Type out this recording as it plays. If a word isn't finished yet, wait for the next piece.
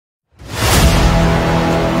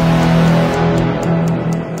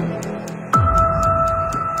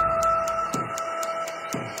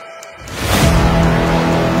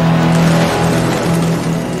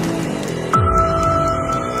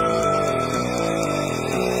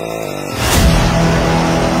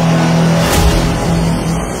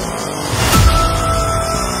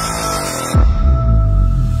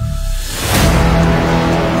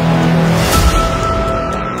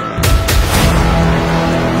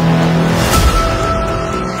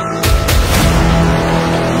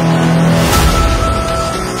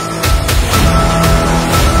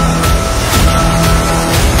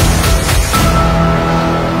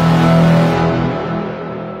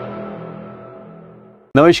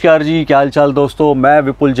नमस्कार जी, क्या हाल चाल दोस्तों। मैं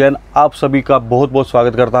विपुल जैन आप सभी का बहुत बहुत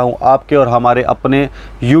स्वागत करता हूं आपके और हमारे अपने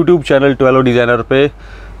YouTube चैनल ट्वेलो डिज़ाइनर पे।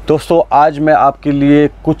 दोस्तों आज मैं आपके लिए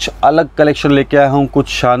कुछ अलग कलेक्शन लेके आया हूं, कुछ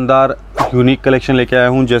शानदार यूनिक कलेक्शन लेके आया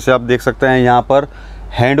हूं। जैसे आप देख सकते हैं यहाँ पर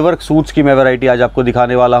हैंडवर्क सूट्स की मैं वैरायटी आज आपको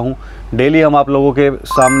दिखाने वाला हूं। डेली हम आप लोगों के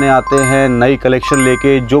सामने आते हैं नई कलेक्शन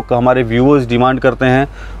लेके, जो हमारे व्यूअर्स डिमांड करते हैं।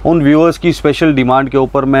 उन व्यूअर्स की स्पेशल डिमांड के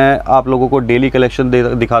ऊपर मैं आप लोगों को डेली कलेक्शन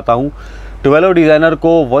दिखाता हूं। ट्वेलो डिज़ाइनर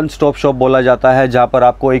को वन स्टॉप शॉप बोला जाता है, जहां पर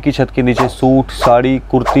आपको एक ही छत के नीचे सूट, साड़ी,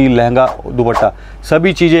 कुर्ती, लहंगा, दुपट्टा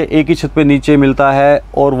सभी चीज़ें एक ही छत पे नीचे मिलता है,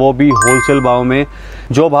 और वो भी होलसेल भाव में।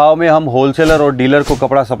 जो भाव में हम होलसेलर और डीलर को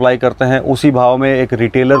कपड़ा सप्लाई करते हैं, उसी भाव में एक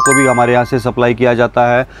रिटेलर को भी हमारे यहाँ से सप्लाई किया जाता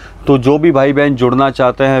है। तो जो भी भाई बहन जुड़ना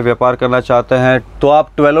चाहते हैं, व्यापार करना चाहते हैं, तो आप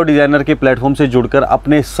ट्वेलो डिज़ाइनर के प्लेटफॉर्म से जुड़कर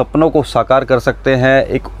अपने सपनों को साकार कर सकते हैं।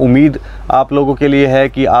 एक उम्मीद आप लोगों के लिए है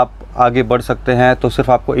कि आप आगे बढ़ सकते हैं। तो सिर्फ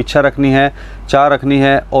आपको इच्छा रखनी है, चाह रखनी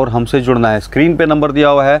है और हमसे जुड़ना है। स्क्रीन पे नंबर दिया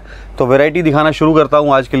हुआ है। तो वैरायटी दिखाना शुरू करता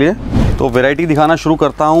हूं आज के लिए। तो वैरायटी दिखाना शुरू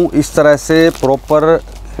करता हूं। इस तरह से प्रॉपर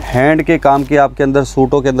हैंड के काम के आपके अंदर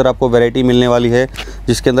सूटों के अंदर आपको वैरायटी मिलने वाली है,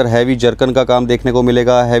 जिसके अंदर हैवी जरकन का काम देखने को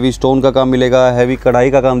मिलेगा, हैवी स्टोन का काम मिलेगा, हैवी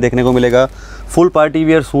कढ़ाई का काम देखने को मिलेगा। फुल पार्टी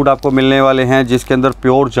वेयर सूट आपको मिलने वाले हैं, जिसके अंदर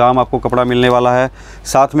प्योर जाम आपको कपड़ा मिलने वाला है।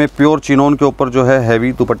 साथ में प्योर चिनोन के ऊपर जो है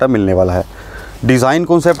हैवी दुपट्टा मिलने वाला है। डिज़ाइन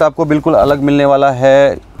कॉन्सेप्ट आपको बिल्कुल अलग मिलने वाला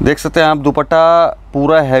है। देख सकते हैं आप, दुपट्टा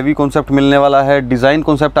पूरा हैवी कॉन्सेप्ट मिलने वाला है। डिज़ाइन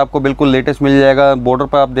कॉन्सेप्ट आपको बिल्कुल लेटेस्ट मिल जाएगा। बॉर्डर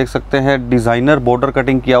पर आप देख सकते हैं डिज़ाइनर बॉर्डर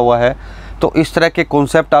कटिंग किया हुआ है। तो इस तरह के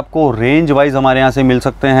कॉन्सेप्ट आपको रेंज वाइज हमारे यहाँ से मिल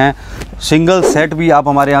सकते हैं। सिंगल सेट भी आप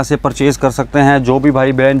हमारे यहाँ से परचेज़ कर सकते हैं। जो भी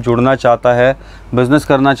भाई बहन जुड़ना चाहता है, बिज़नेस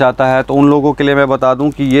करना चाहता है, तो उन लोगों के लिए मैं बता दूं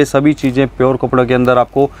कि ये सभी चीज़ें प्योर कपड़े के अंदर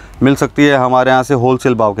आपको मिल सकती है हमारे यहाँ से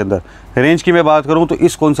होलसेल भाव के अंदर। रेंज की मैं बात करूं तो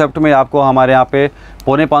इस कॉन्सेप्ट में आपको हमारे यहाँ पे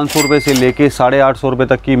 550 रुपये से लेके 850 रुपये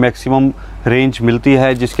तक की मैक्सिमम रेंज मिलती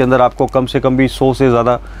है, जिसके अंदर आपको कम से कम भी 100 से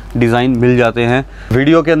ज़्यादा डिज़ाइन मिल जाते हैं।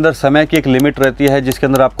 वीडियो के अंदर समय की एक लिमिट रहती है, जिसके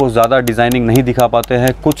अंदर आपको ज़्यादा डिज़ाइनिंग नहीं दिखा पाते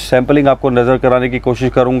हैं। कुछ सैम्पलिंग आपको नज़र कराने की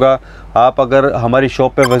कोशिश करूँगा। आप अगर हमारी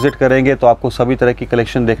शॉप पे विज़िट करेंगे तो आपको सभी तरह की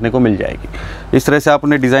कलेक्शन देखने को मिल जाएगी। इस तरह से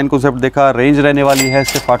आपने डिज़ाइन कॉन्सेप्ट देखा। रेंज रहने वाली है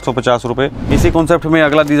सिर्फ 850 रुपये। इसी कॉन्सेप्ट में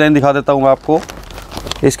अगला डिज़ाइन दिखा देता हूँ आपको।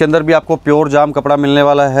 इसके अंदर भी आपको प्योर जाम कपड़ा मिलने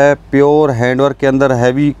वाला है। प्योर हैंडवर्क के अंदर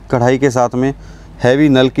हैवी कढ़ाई के साथ में हैवी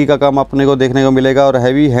नलकी का काम अपने को देखने को मिलेगा, और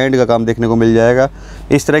हैवी हैंड का काम देखने को मिल जाएगा।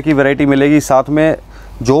 इस तरह की वैरायटी मिलेगी। साथ में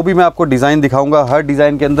जो भी मैं आपको डिज़ाइन दिखाऊंगा, हर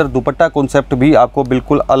डिज़ाइन के अंदर दुपट्टा कॉन्सेप्ट भी आपको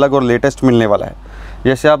बिल्कुल अलग और लेटेस्ट मिलने वाला है।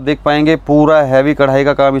 जैसे आप देख पाएंगे, पूरा हैवी कढ़ाई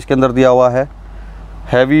का काम इसके अंदर दिया हुआ है।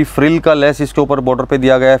 हैवी फ्रिल का लेस इसके ऊपर बॉर्डर पे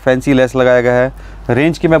दिया गया है, फैंसी लेस लगाया गया है।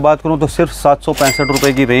 रेंज की मैं बात करूं तो सिर्फ 765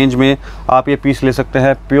 रुपये की रेंज में आप ये पीस ले सकते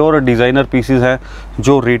हैं। प्योर डिज़ाइनर पीसेस हैं,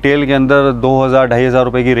 जो रिटेल के अंदर 2000-2500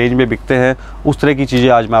 रुपये की रेंज में बिकते हैं। उस तरह की चीज़ें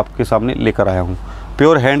आज मैं आपके सामने लेकर आया हूँ।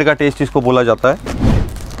 प्योर हैंड का टेस्ट इसको बोला जाता है।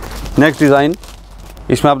 नेक्स्ट डिज़ाइन,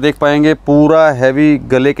 इसमें आप देख पाएंगे पूरा हैवी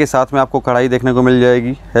गले के साथ में आपको कढ़ाई देखने को मिल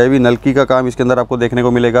जाएगी। हैवी नलकी का काम इसके अंदर आपको देखने को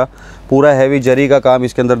मिलेगा। पूरा हैवी जरी का काम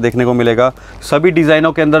इसके अंदर देखने को मिलेगा। सभी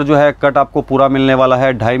डिज़ाइनों के अंदर जो है कट आपको पूरा मिलने वाला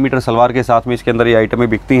है। 2.5 मीटर सलवार के साथ में इसके अंदर ये आइटमें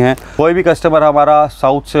बिकती हैं। कोई भी कस्टमर हमारा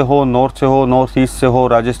साउथ से हो, नॉर्थ से हो, नॉर्थ ईस्ट से हो,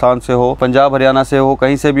 राजस्थान से हो, पंजाब हरियाणा से हो,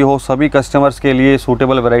 कहीं से भी हो, सभी कस्टमर्स के लिए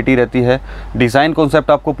सूटेबल वैरायटी रहती है। डिज़ाइन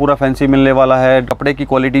कॉन्सेप्ट आपको पूरा फैंसी मिलने वाला है। कपड़े की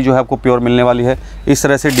क्वालिटी जो है आपको प्योर मिलने वाली है। इस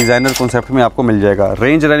तरह से डिज़ाइनर कॉन्सेप्ट में आपको मिल जाएगा।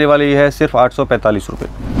 रेंज रहने वाली है सिर्फ 845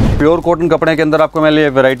 रुपये। प्योर कॉटन कपड़े के अंदर आपको मैं ये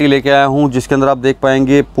वैरायटी लेके आया हूँ, जिसके अंदर आप देख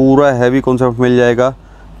पाएंगे पूरा हैवी कॉन्सेप्ट मिल जाएगा।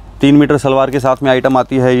 3 मीटर सलवार के साथ में आइटम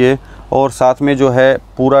आती है ये, और साथ में जो है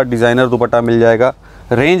पूरा डिज़ाइनर दुपट्टा मिल जाएगा।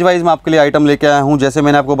 रेंज वाइज मैं आपके लिए आइटम लेके आया हूँ। जैसे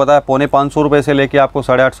मैंने आपको बताया, 550 रुपये से लेके आपको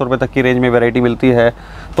 850 रुपये तक की रेंज में वैरायटी मिलती है।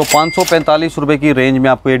 तो 545 रुपये की रेंज में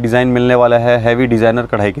आपको ये डिज़ाइन मिलने वाला है, हैवी डिज़ाइनर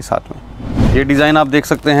कढ़ाई के साथ में। ये डिज़ाइन आप देख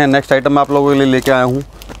सकते हैं। नेक्स्ट आइटम मैं आप लोगों के लिए लेके आया हूँ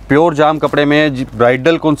प्योर जाम कपड़े में।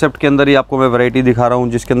 ब्राइडल कॉन्सेप्ट के अंदर ही आपको मैं वैरायटी दिखा रहा हूँ,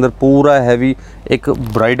 जिसके अंदर पूरा हैवी एक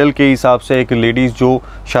ब्राइडल के हिसाब से एक लेडीज़ जो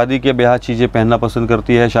शादी के ब्याह चीज़ें पहनना पसंद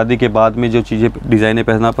करती है, शादी के बाद में जो चीज़ें डिज़ाइनें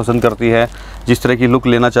पहनना पसंद करती है, जिस तरह की लुक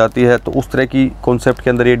लेना चाहती है, तो उस तरह की कॉन्सेप्ट के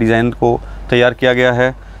अंदर ये डिज़ाइन को तैयार किया गया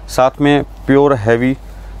है। साथ में प्योर हैवी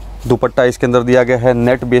दुपट्टा इसके अंदर दिया गया है।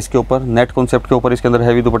 नेट बेस के ऊपर, नेट कॉन्सेप्ट के ऊपर इसके अंदर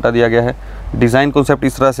हैवी दुपट्टा दिया गया है। डिज़ाइन कॉन्सेप्ट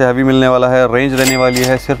इस तरह से हैवी मिलने वाला है। रेंज रहने वाली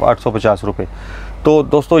है सिर्फ 850 रुपये। तो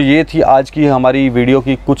दोस्तों ये थी आज की हमारी वीडियो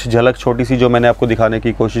की कुछ झलक छोटी सी, जो मैंने आपको दिखाने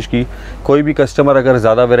की कोशिश की। कोई भी कस्टमर अगर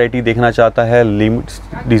ज़्यादा वैरायटी देखना चाहता है,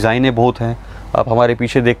 लिमिट डिज़ाइनें बहुत हैं, आप हमारे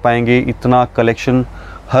पीछे देख पाएंगे। इतना कलेक्शन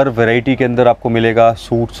हर वैरायटी के अंदर आपको मिलेगा।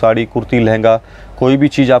 सूट, साड़ी, कुर्ती, लहंगा, कोई भी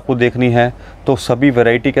चीज़ आपको देखनी है तो सभी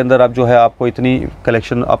वैरायटी के अंदर आप जो है आपको इतनी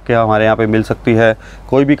कलेक्शन आपके हमारे यहाँ पे मिल सकती है।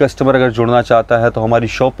 कोई भी कस्टमर अगर जुड़ना चाहता है तो हमारी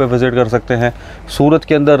शॉप पे विज़िट कर सकते हैं। सूरत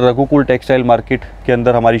के अंदर रघुकुल टेक्सटाइल मार्केट के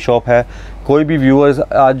अंदर हमारी शॉप है। कोई भी व्यूअर्स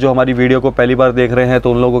आज जो हमारी वीडियो को पहली बार देख रहे हैं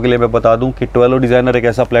तो उन लोगों के लिए मैं बता दूं कि ट्वेलो डिज़ाइनर एक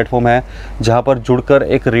ऐसा प्लेटफॉर्म है जहां पर जुड़कर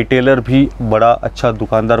एक रिटेलर भी बड़ा अच्छा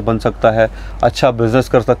दुकानदार बन सकता है, अच्छा बिज़नेस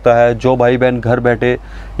कर सकता है। जो भाई बहन घर बैठे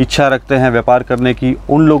इच्छा रखते हैं व्यापार करने की,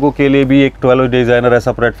 उन लोगों के लिए भी एक ट्वेलो डिज़ाइनर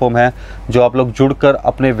ऐसा प्लेटफॉर्म है जो आप लोग जुड़कर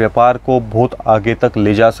अपने व्यापार को बहुत आगे तक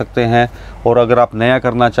ले जा सकते हैं। और अगर आप नया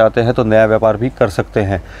करना चाहते हैं तो नया व्यापार भी कर सकते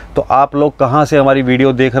हैं। तो आप लोग कहाँ से हमारी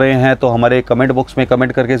वीडियो देख रहे हैं तो हमारे कमेंट बॉक्स में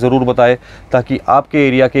कमेंट करके ज़रूर बताएं, ताकि आपके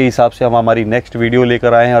एरिया के हिसाब से हम हमारी नेक्स्ट वीडियो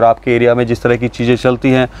लेकर आएँ और आपके एरिया में जिस तरह की चीज़ें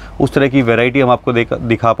चलती हैं उस तरह की वैरायटी हम आपको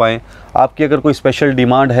दिखा पाएँ। आपकी अगर कोई स्पेशल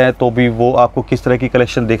डिमांड है तो भी वो आपको किस तरह की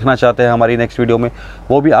कलेक्शन देखना चाहते हैं हमारी नेक्स्ट वीडियो में,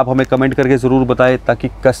 वो भी आप हमें कमेंट करके ज़रूर बताएं, ताकि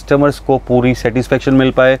कस्टमर्स को पूरी सेटिस्फेक्शन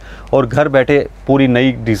मिल पाए और घर बैठे पूरी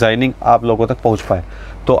नई डिज़ाइनिंग आप लोगों तक पहुंच पाए।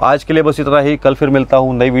 तो आज के लिए बस इतना ही। कल फिर मिलता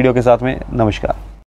हूं नई वीडियो के साथ में। नमस्कार।